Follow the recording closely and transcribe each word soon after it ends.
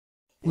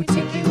We'll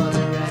take you on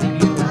a ride in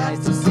your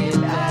eyes, so sit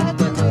back,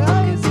 buckle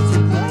up, 'cause it's a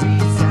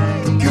glorious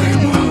time.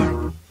 Game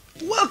on!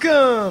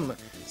 Welcome!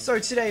 So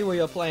today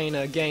we are playing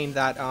a game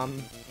that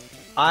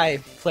I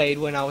played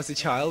when I was a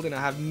child and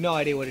I have no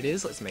idea what it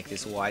is. Let's make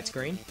this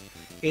widescreen.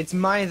 It's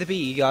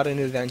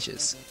MaliusTriumphos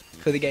Adventures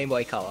for the Game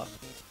Boy Color.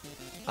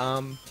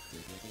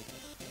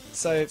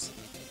 So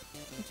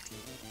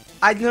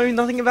I know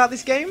nothing about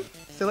this game,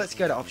 so let's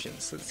go to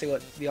options. Let's see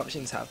what the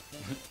options have.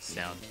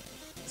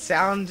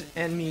 Sound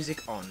and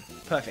music on.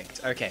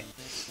 Perfect. Okay.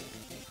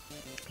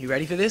 You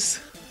ready for this?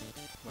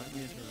 Why don't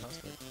you enter a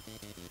password?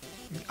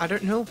 I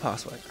don't know the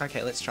password.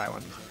 Okay, let's try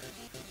one.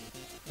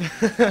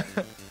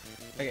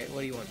 Okay,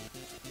 what do you want?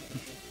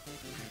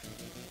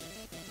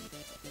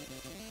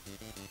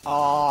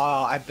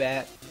 Oh, I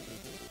bet.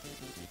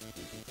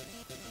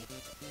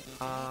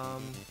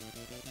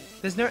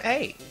 There's no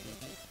A.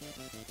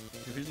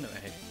 There is no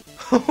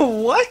A.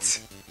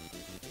 What?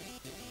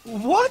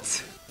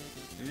 What?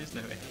 There is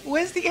no A.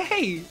 Where's the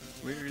A?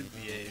 Where is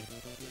the A?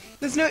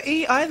 There's no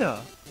E either.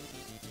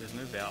 There's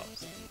no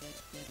vowels.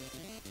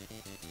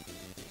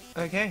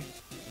 Okay,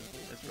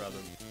 That's rather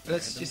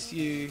let's random. just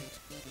use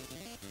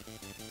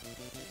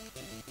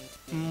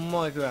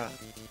Migra.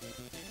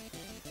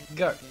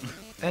 Go.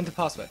 Enter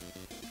password.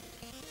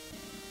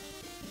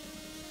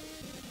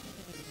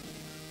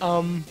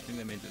 I think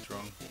that means it's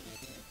wrong.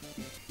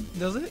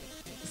 Does it?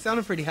 It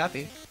sounded pretty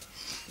happy.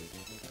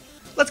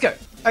 Let's go.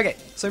 Okay,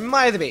 so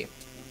MaliusTriumphos.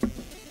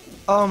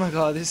 Oh my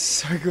god, this is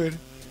so good.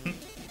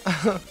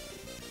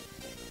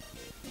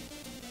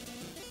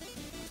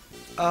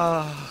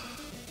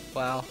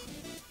 Wow.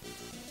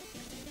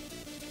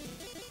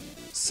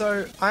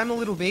 So, I'm a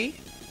little bee,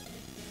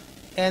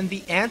 and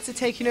the ants are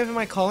taking over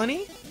my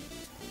colony,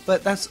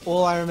 but that's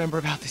all I remember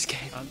about this game.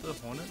 Aren't the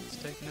hornets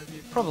taking over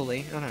your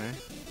Probably, I don't know.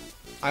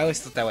 I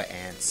always thought they were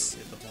ants.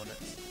 Yeah, the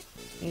hornets.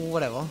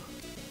 Whatever.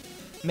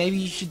 Maybe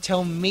you should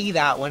tell me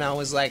that when I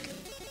was like,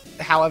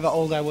 however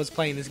old I was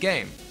playing this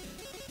game.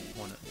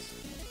 Hornets.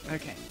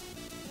 Okay.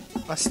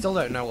 I still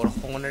don't know what a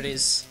hornet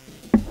is.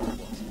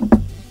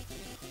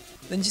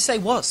 Then just say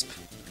wasp.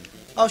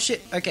 Oh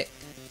shit, okay.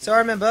 So I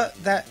remember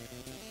that...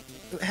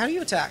 How do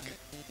you attack?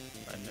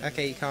 I don't know.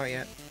 Okay, you can't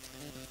yet.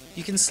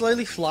 You can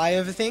slowly fly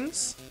over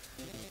things.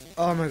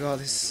 Oh my god,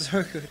 this is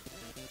so good.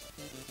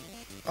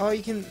 Oh,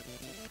 you can...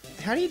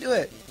 How do you do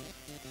it?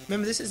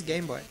 Remember, this is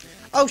Game Boy.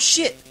 Oh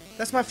shit!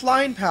 That's my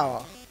flying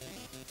power!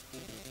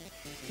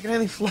 You can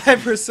only fly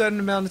for a certain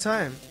amount of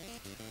time.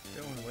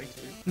 Don't want to waste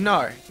it.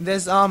 No,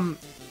 there's, I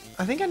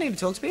think I need to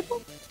talk to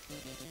people?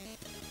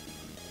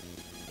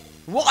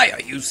 Why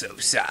are you so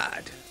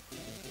sad?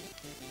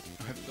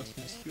 I've lost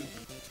my scoop.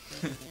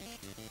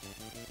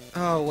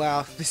 Oh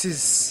wow, this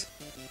is...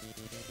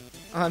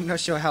 I'm not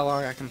sure how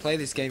long I can play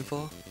this game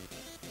for.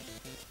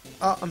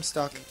 Oh, I'm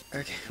stuck.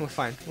 Okay, we're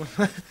fine.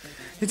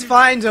 It's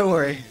fine, don't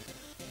worry.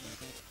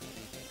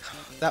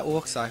 That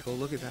walk cycle,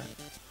 look at that.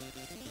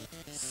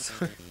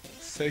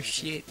 So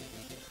shit.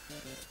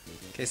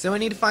 Okay, so we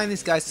need to find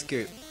this guy's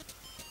scoop.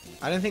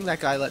 I don't think that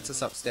guy lets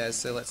us upstairs,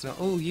 so let's not...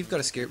 Oh, you've got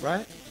a scoop,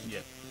 right?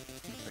 Yep.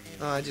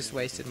 Oh, I just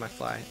wasted my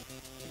fly.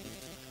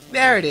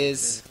 There it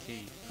is!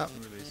 Key. Oh,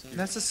 Really a scoop.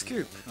 that's a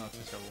scoop. Oh, it's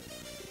a shovel.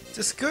 It's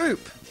a scoop!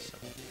 It's a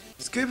shovel.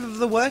 Scoop of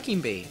the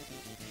working bee.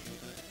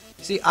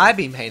 See, I've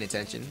been paying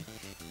attention.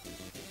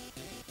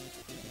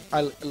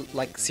 I,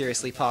 like,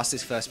 seriously, past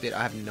this first bit,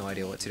 I have no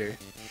idea what to do.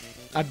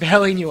 I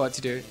barely knew what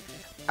to do.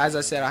 As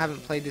I said, I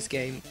haven't played this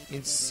game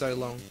in so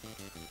long.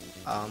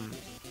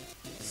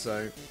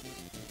 So...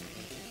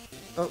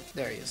 Oh,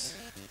 there he is.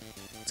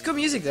 It's good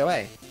music though,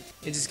 eh?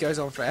 It just goes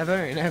on forever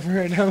and ever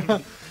and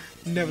ever.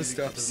 Never Music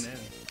that stops. doesn't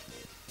end.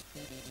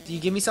 Do you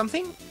give me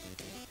something?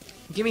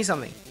 Give me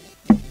something.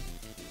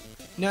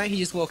 No, he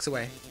just walks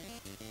away.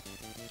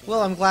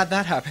 Well, I'm glad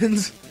that happened. You're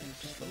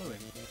just following.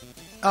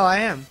 Oh, I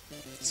am.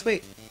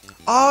 Sweet.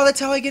 Oh, that's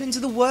how I get into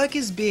the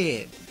workers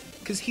bit.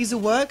 Because he's a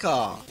worker.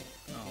 Oh,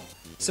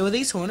 So are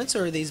these hornets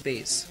or are these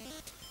bees?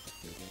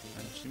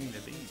 I'm assuming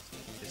they're bees.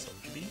 They're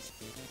soldier bees?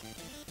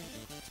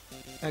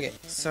 Okay,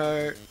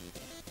 so...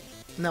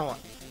 Now what?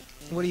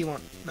 What do you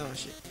want? No,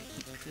 shit.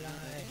 Fly.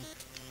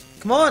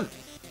 Come on!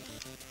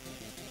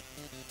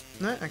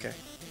 No? Okay.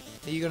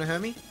 Are you gonna hurt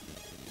me?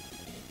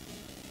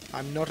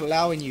 I'm not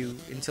allowing you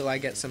until I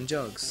get some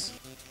jugs.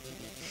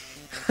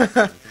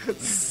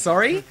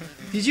 Sorry?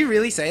 Did you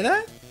really say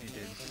that? You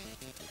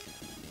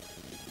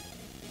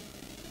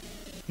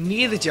did.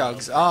 Near the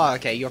jugs. Oh,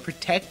 okay. You're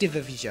protective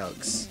of your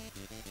jugs.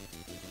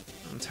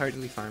 I'm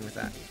totally fine with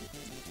that.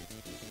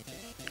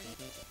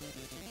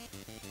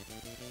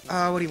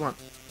 What do you want?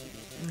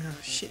 Oh,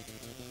 shit.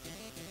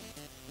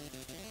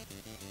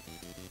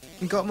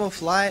 You got more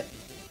flight?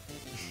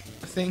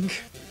 I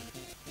think.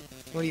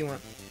 What do you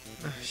want?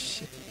 Oh,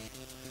 shit.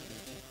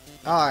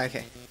 Oh,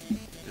 okay.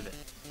 Did it?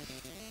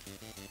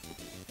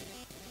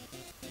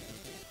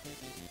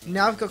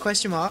 Now I've got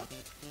question mark.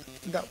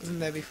 That wasn't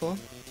there before.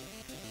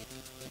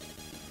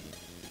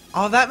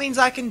 Oh, that means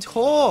I can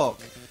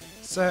talk!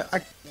 So,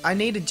 I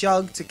need a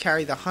jug to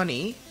carry the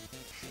honey,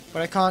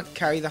 but I can't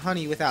carry the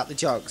honey without the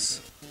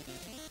jugs.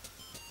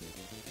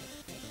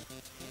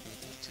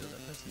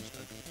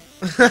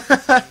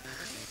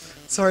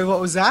 Sorry, what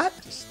was that?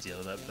 Just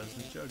steal that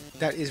person's jug.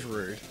 That is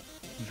rude.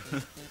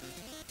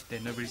 There,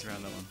 nobody's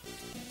around that one.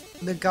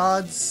 The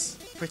guards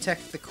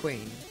protect the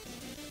queen.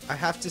 I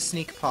have to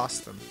sneak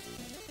past them.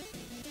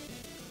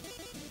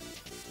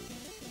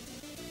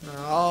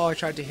 Oh, I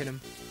tried to hit him.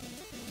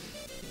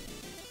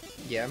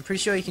 Yeah, I'm pretty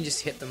sure you can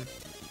just hit them.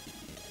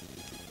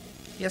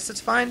 Yes, that's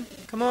fine.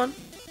 Come on.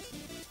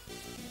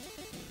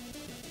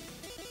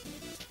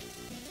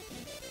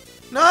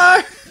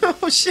 No!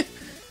 Oh, shit.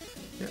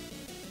 Yep.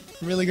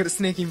 I'm really good at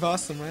sneaking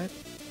past them, right?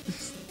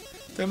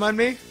 Don't mind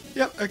me?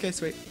 Yep, okay,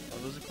 sweet. Oh,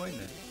 there's a coin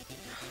there.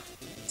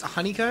 It's a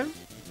honeycomb?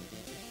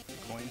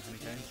 Coin,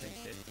 honeycomb, thank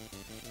you.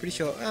 Pretty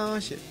sure. Oh,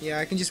 shit. Yeah,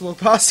 I can just walk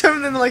past him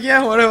and then they're like,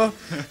 yeah, whatever.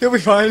 He'll be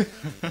fine.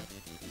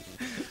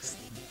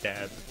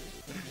 Dab.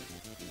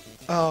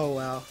 Oh,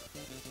 wow.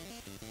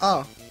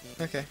 Oh,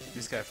 okay.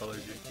 This guy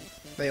follows you.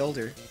 They all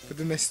do. But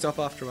then they stop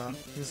after a while.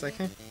 It's like,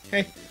 hey.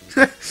 Hey.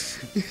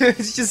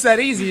 It's just that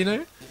easy, you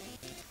know?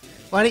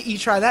 Why don't you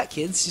try that,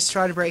 kids? Just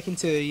try to break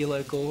into your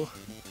local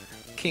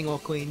king or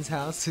queen's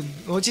house,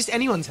 or just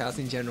anyone's house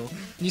in general.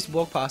 And just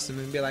walk past them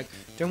and be like,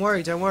 don't worry,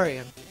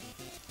 I'm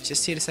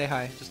just here to say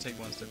hi. Just take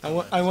one step.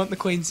 I want the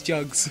queen's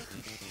jugs.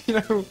 You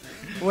know,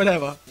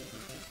 whatever.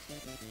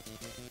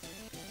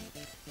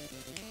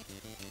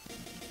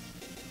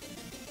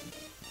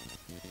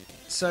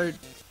 So,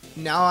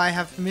 now I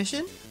have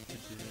permission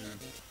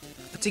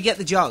to get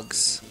the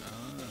jugs.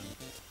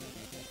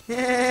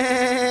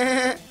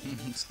 Stab.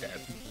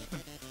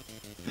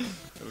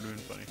 That would have been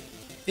funny.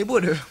 It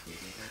would have,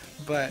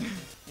 but...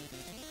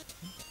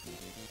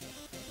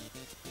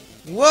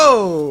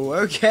 Whoa,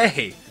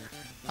 okay.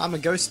 I'm a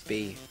ghost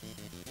bee.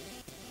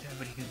 Yeah,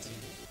 but he can see.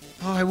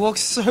 Oh, I walk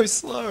so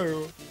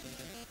slow.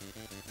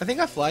 I think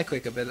I fly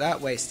quicker, but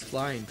that wastes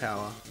flying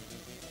power.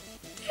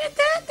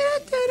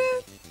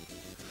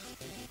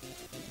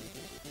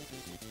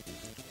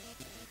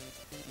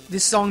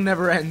 This song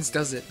never ends,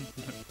 does it?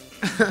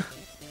 Do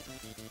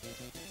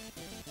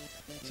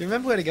you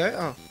remember where to go?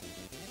 Oh.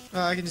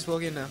 Oh, I can just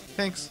walk in now.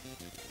 Thanks.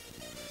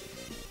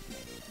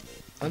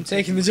 I'm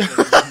taking the jug.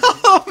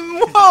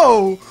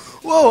 Whoa!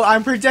 Whoa,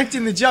 I'm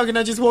protecting the jug and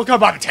I just walk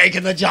up. I'm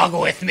taking the jug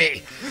with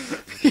me.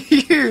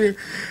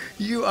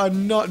 You are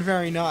not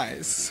very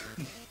nice.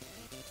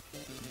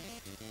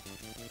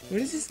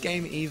 What is this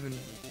game even?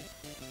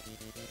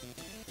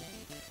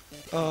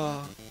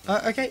 Oh,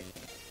 okay.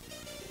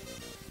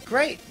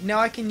 Great, now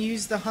I can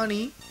use the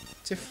honey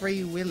to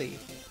free Willy.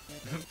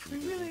 Free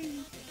Willy.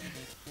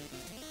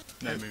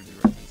 No movie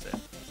reference there,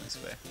 I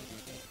swear.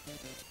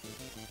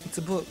 It's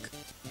a book.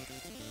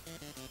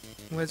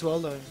 Where's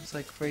Waldo? It's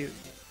like free.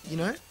 You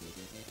know?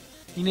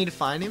 You need to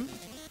find him?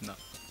 No.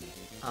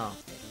 Oh.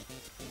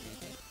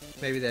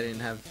 Maybe they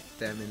didn't have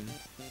them in.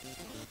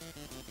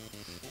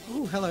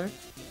 Ooh, hello.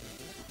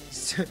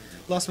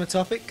 Lost my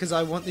topic because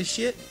I want this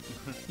shit.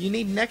 You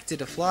need nectar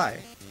to fly.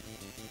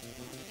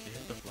 You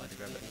have to fly to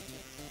grab it.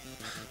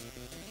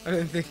 I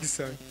don't think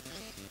so.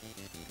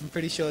 I'm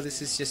pretty sure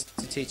this is just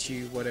to teach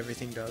you what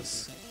everything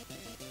does.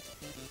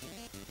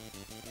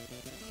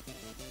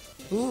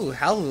 Ooh,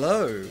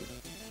 hello!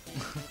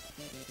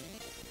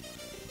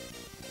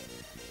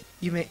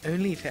 You may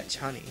only fetch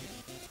honey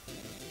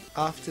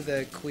after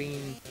the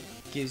queen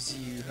gives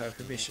you her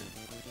permission.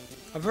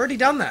 I've already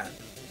done that!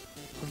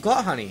 I've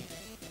got honey.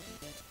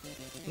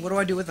 What do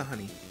I do with the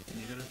honey?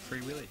 You got a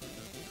free Willy.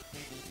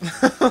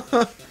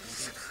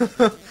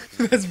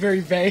 That's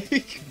very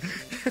vague.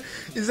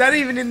 Is that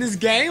even in this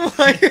game?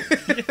 Like,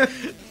 That's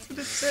what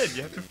it said.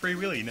 You have to free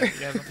Willy. No, you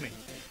have honey.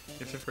 You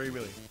have to free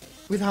Willy.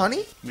 with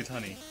honey? With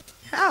honey.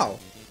 How?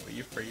 Well,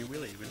 you free your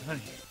Willy with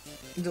honey.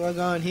 Do I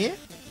go in here?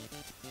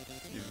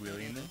 Is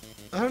Willy in there?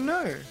 I don't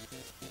know.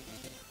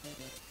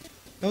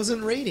 I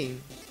wasn't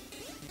reading.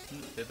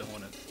 They're the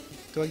hornet.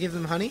 Do I give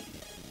them honey?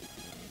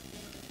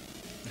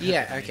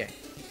 Yeah, Honey. okay.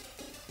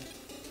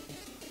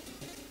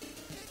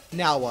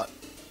 Now what?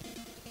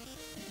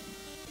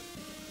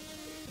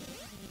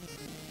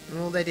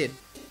 Well, they did.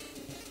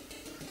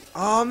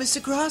 Oh,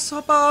 Mr.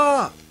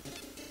 Grasshopper!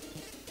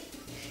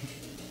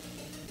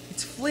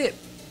 It's Flip.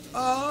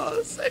 Oh,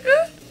 that's so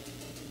good.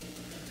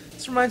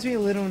 This reminds me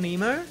of Little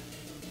Nemo.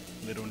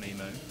 Little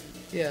Nemo.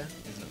 Yeah.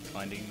 Isn't it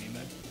Finding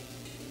Nemo?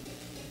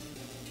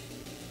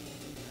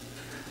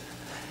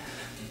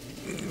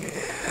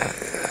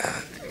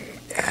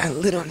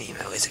 Little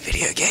Nemo is a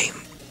video game.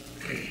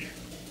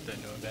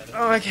 Don't know about it.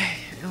 Oh, okay.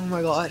 Oh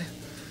my god.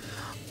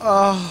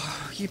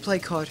 Oh, you play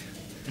COD.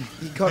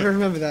 You gotta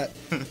remember that.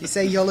 You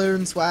say YOLO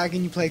and swag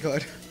and you play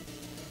COD.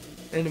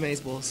 And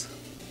Amazeballs.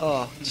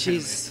 Oh,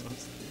 jeez.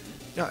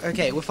 No,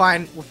 okay, we're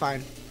fine. We're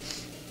fine.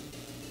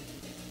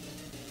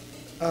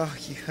 Oh,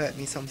 you hurt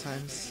me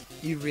sometimes.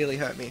 You really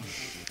hurt me.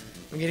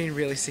 I'm getting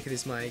really sick of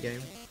this Maya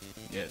game.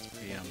 Yeah, it's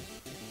pretty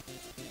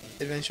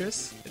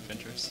Adventurous?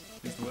 adventurous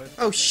is the word.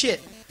 Oh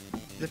shit!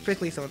 The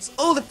prickly thorns.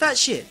 Oh, the fat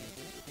shit!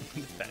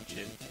 That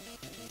shit.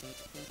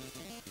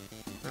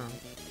 Oh.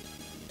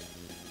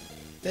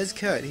 There's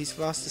Kurt, he's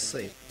fast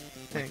asleep.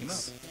 Wake him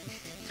Thanks.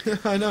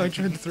 I know, I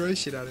tried to throw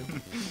shit at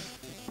him.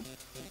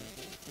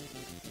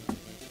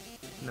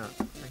 No.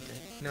 Okay.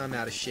 Now I'm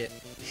out of shit.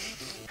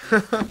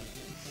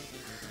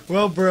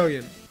 Well,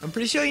 brilliant. I'm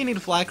pretty sure you need to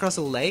fly across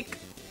a lake.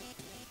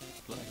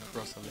 Fly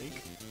across a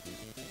lake.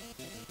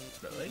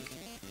 That lake?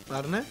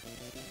 I don't know.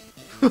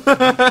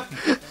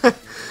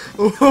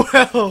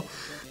 Well,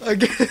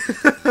 again.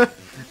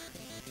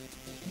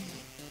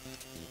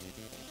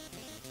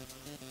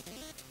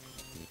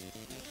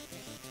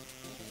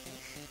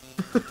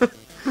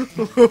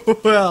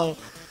 Well,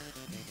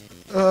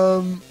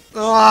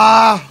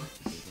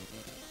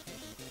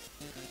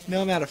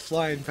 now I'm out of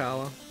flying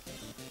power.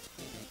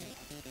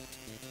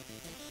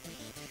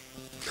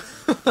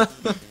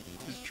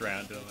 Just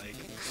drowned in a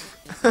lake.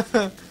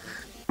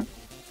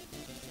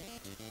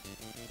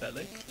 That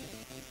lake?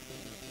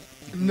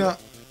 No.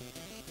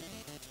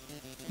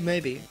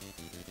 Maybe.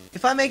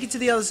 If I make it to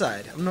the other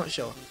side, I'm not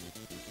sure.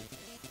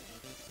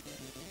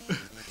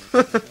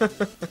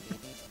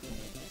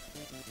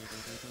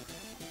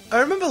 I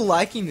remember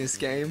liking this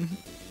game.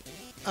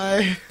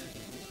 Don't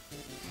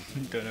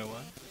know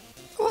why.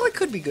 Well, it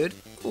could be good.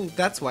 Oh,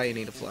 that's why you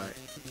need to fly.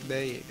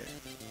 There you go.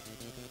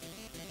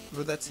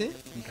 But that's it?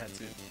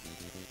 That's it.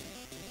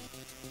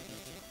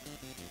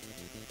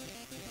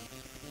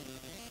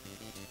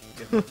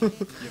 You have no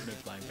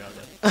flying power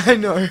left. I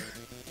know.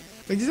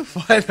 I just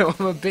fly though,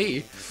 I'm a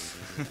bee.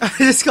 I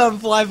just can't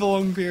fly for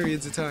long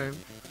periods of time.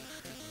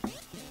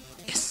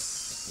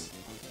 Yes!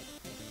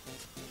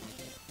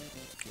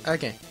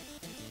 Okay.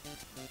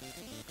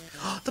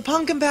 The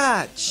pumpkin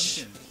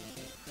patch!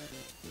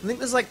 I think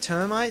there's like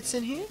termites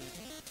in here.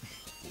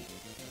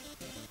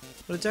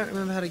 But I don't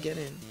remember how to get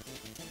in.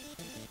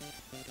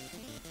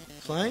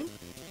 Flying?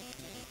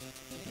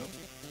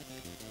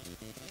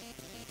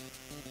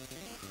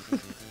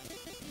 Nope.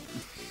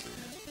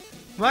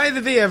 May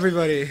the bee,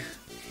 everybody!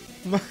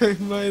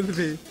 May the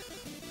bee.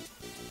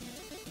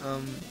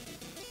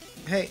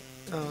 Hey.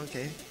 Oh,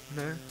 okay.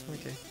 No?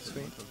 Okay,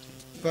 sweet.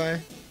 Bye.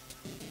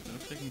 It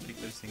looks like you can pick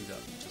those things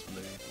up just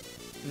below you.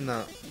 No.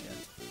 Yeah.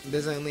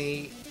 There's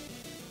only...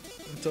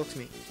 Talk to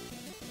me.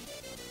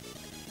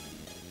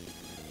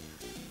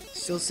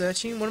 Still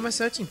searching? What am I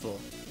searching for?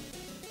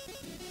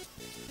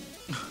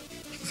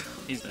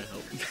 He's no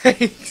help.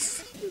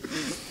 Thanks.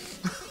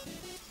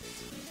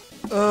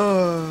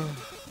 Oh.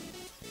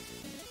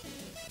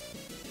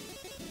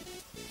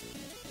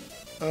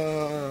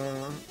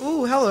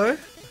 Ooh, hello.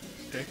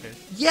 Okay.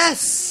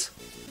 Yes!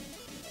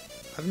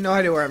 I have no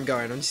idea where I'm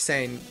going. I'm just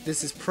saying,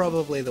 this is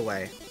probably the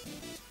way.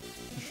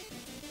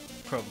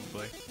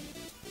 Probably.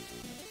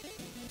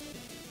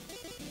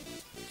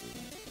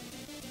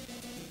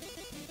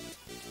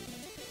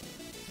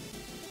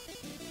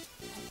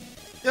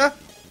 Yeah.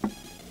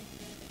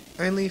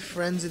 Only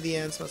friends of the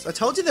ants must... I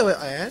told you there were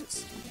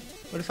ants.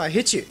 What if I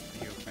hit you?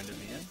 Are you a friend of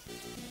the end?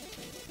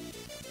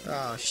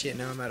 Oh shit,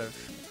 now I'm out of...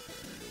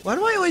 Why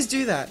do I always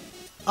do that?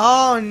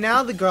 Oh,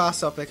 now the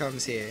grasshopper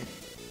comes here.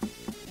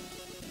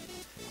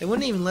 They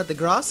wouldn't even let the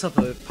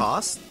grasshopper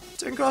pass.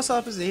 Don't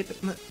grasshoppers eat ants?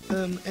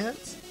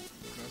 Grasshoppers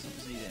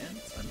eat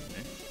ants? I don't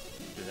know.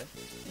 Do they?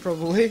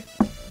 Probably.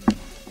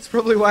 It's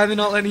probably why they're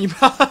not letting you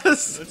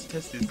pass. Let's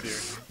test this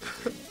theory.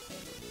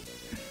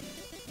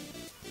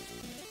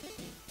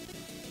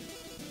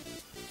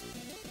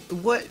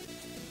 What?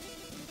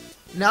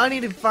 Now I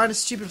need to find a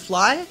stupid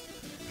fly?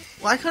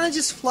 Why can't I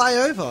just fly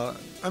over?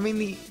 I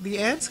mean, the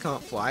ants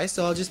can't fly,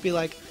 so I'll just be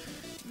like,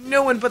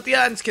 no one but the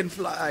ants can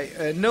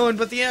fly, no one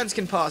but the ants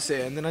can pass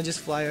here, and then I just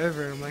fly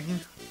over, and I'm like,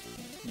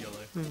 YOLO.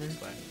 Mhm. It's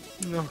fine.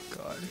 oh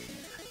god.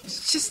 I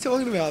was just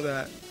talking about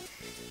that.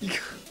 You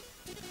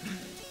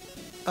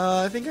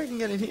I think I can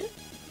get in here.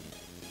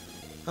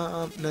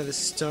 No, the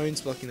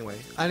stone's blocking the way.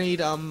 I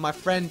need, my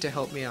friend to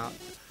help me out.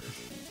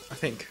 I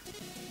think.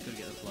 Gotta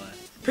get the fly.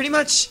 Pretty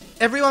much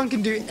everyone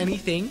can do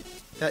anything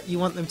that you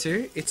want them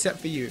to, except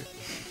for you.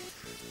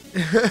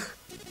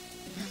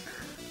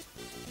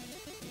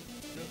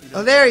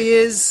 Oh, there he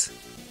is!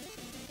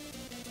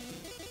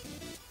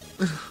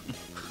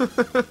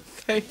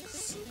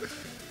 Thanks.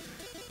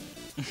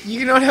 You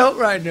cannot help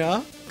right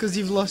now, because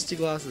you've lost your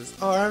glasses.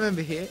 Oh, I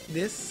remember here.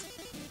 This.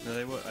 No,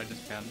 they were. I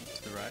just found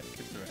to the right.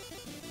 Get to the right.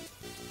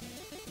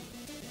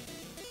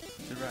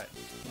 To the right.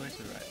 Where's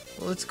to the right?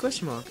 Well, it's a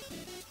question mark.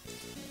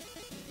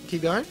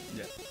 Keep going?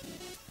 Yeah.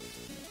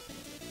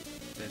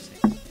 There's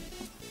 6.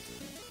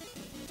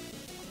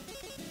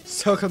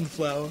 Soak on the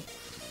flower.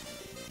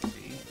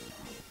 See?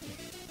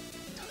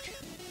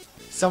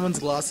 Someone's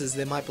glasses,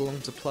 they might belong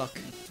to Pluck.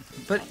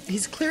 But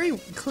he's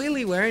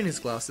clearly wearing his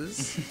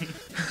glasses.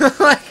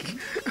 Like,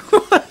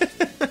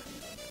 what?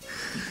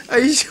 Are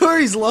you sure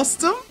he's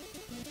lost them?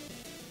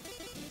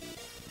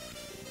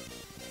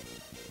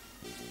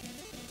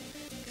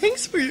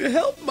 Thanks for your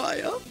help,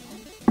 Maya.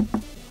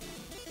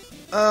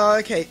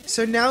 Okay,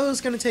 so now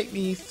it's going to take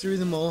me through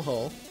the mole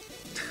hole.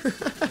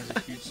 There's a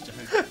huge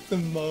stone. The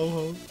mole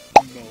hole.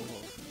 Mole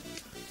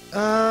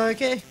hole.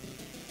 Okay.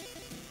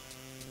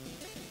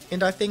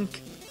 And I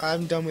think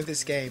I'm done with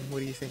this game. What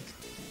do you think?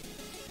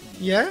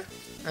 Yeah?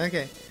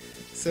 Okay.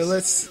 So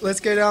let's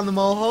go down the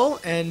mole hole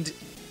and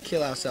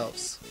kill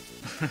ourselves.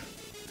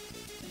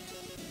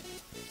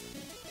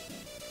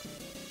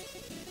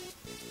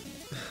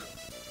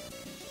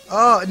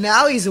 Oh,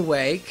 now he's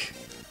awake.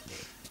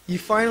 You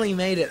finally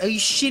made it. Are you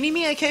shitting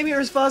me? I came here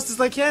as fast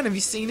as I can. Have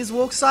you seen his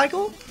walk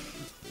cycle?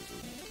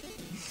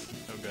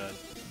 Oh god.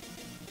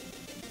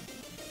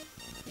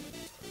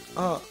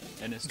 Oh,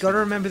 NS2, gotta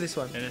remember this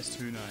one.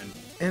 NS29.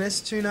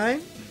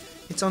 NS29?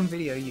 It's on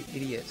video, you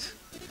idiot.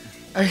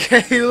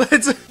 Okay,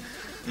 let's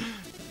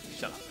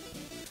Shut up.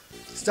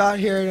 start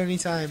here at any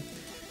time.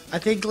 I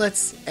think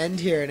let's end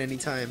here at any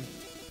time.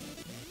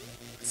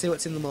 Let's see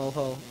what's in the mole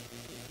hole.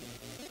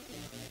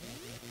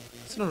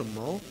 It's not a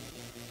mole.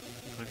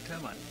 Look at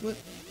termite. What?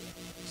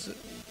 Is it,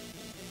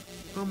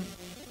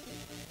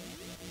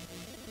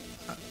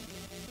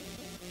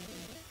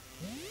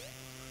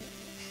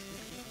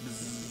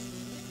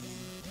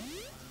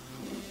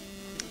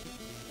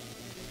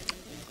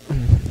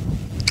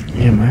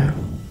 yeah, man.